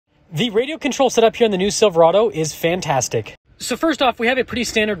The radio control setup here in the new Silverado is fantastic. So first off, we have a pretty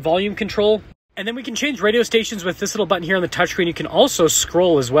standard volume control, and then we can change radio stations with this little button here on the touchscreen. You can also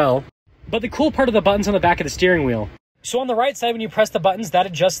scroll as well. But the cool part of the button's on the back of the steering wheel. So on the right side, when you press the buttons, that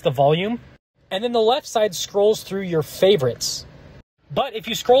adjusts the volume. And then the left side scrolls through your favorites. But if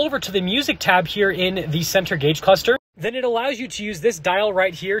you scroll over to the music tab here in the center gauge cluster, then it allows you to use this dial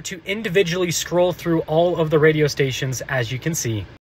right here to individually scroll through all of the radio stations, as you can see.